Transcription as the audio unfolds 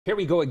Here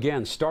we go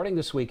again. Starting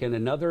this weekend,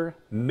 another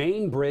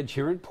main bridge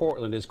here in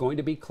Portland is going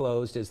to be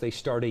closed as they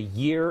start a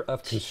year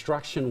of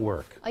construction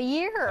work. A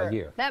year? A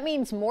year. That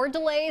means more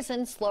delays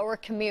and slower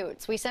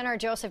commutes. We sent our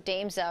Joseph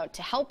Dames out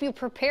to help you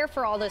prepare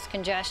for all this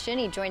congestion.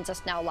 He joins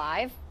us now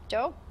live.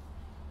 Joe?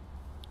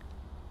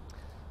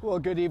 Well,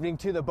 good evening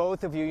to the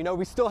both of you. You know,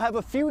 we still have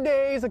a few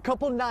days, a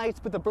couple nights,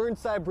 but the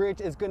Burnside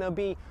Bridge is going to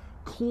be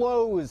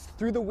closed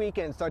through the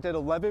weekend. Starts at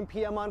 11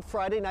 p.m. on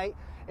Friday night.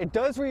 It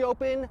does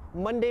reopen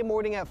Monday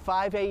morning at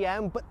 5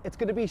 a.m., but it's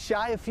going to be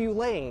shy a few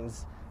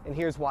lanes, and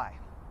here's why.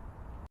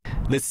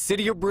 The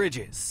city of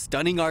bridges,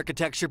 stunning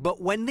architecture,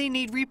 but when they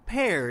need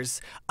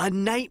repairs, a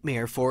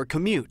nightmare for a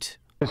commute.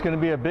 There's going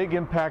to be a big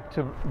impact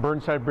to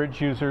Burnside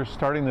Bridge users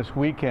starting this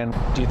weekend.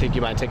 Do you think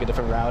you might take a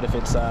different route if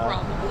it's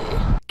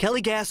Probably.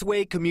 Kelly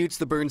Gasaway commutes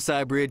the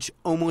Burnside Bridge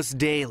almost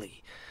daily.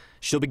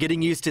 She'll be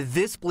getting used to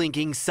this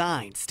blinking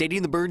sign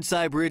stating the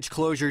Burnside Bridge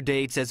closure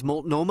dates as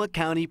Multnomah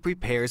County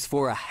prepares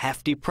for a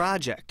hefty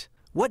project.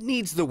 What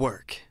needs the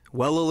work?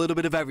 Well, a little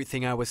bit of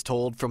everything, I was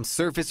told, from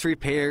surface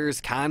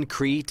repairs,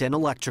 concrete, and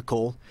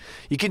electrical.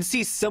 You can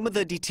see some of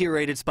the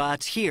deteriorated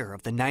spots here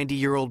of the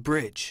 90-year-old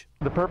bridge.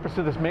 The purpose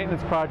of this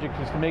maintenance project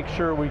is to make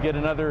sure we get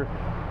another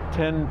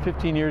 10,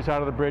 15 years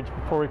out of the bridge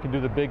before we can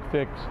do the big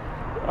fix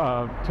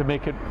to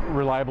make it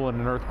reliable in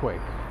an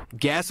earthquake.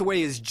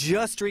 Gasaway is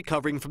just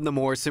recovering from the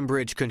Morrison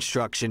Bridge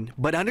construction,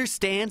 but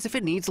understands if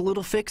it needs a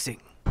little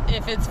fixing.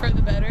 If it's for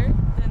the better,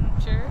 then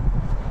sure.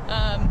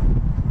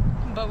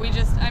 But we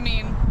just kind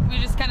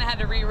of had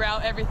to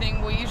reroute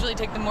everything. We usually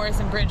take the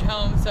Morrison Bridge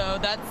home, so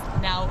that's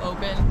now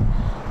open.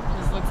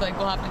 Just looks like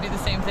we'll have to do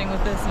the same thing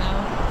with this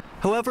now.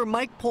 However,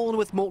 Mike Poland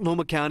with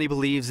Multnomah County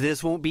believes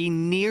this won't be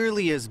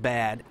nearly as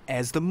bad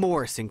as the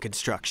Morrison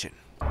construction.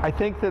 I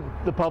think that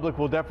the public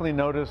will definitely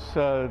notice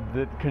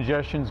that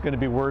congestion is going to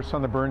be worse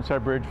on the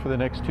Burnside Bridge for the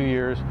next 2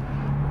 years.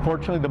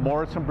 Fortunately, the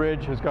Morrison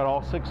Bridge has got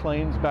all 6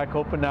 lanes back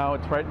open now.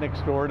 It's right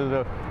next door to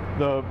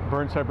the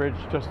Burnside Bridge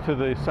just to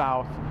the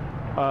south.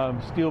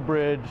 Steel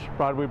Bridge,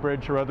 Broadway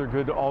Bridge are other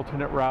good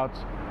alternate routes.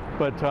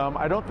 But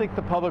I don't think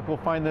the public will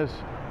find this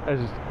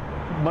as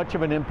much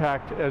of an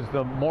impact as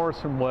the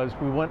Morrison was.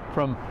 We went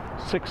from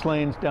 6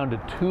 lanes down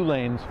to 2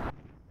 lanes.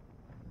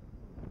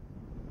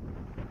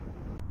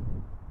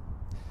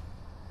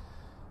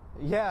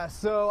 Yeah,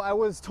 so I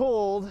was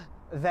told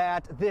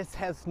that this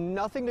has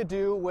nothing to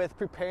do with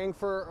preparing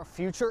for a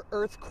future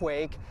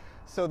earthquake.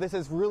 So this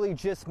is really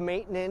just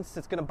maintenance.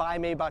 It's going to buy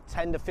maybe about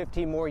 10 to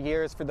 15 more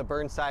years for the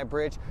Burnside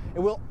Bridge. It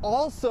will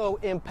also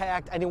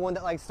impact anyone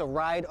that likes to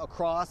ride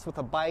across with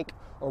a bike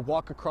or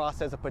walk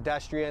across as a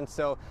pedestrian.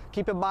 So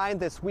keep in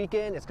mind this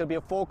weekend it's going to be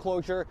a full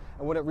closure,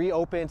 and when it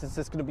reopens it's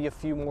just going to be a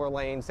few more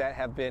lanes that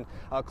have been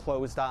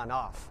closed on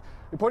off.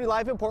 Reporting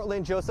live in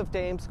Portland, Joseph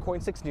Dames,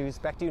 KOIN 6 News.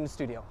 Back to you in the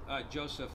studio. Joseph,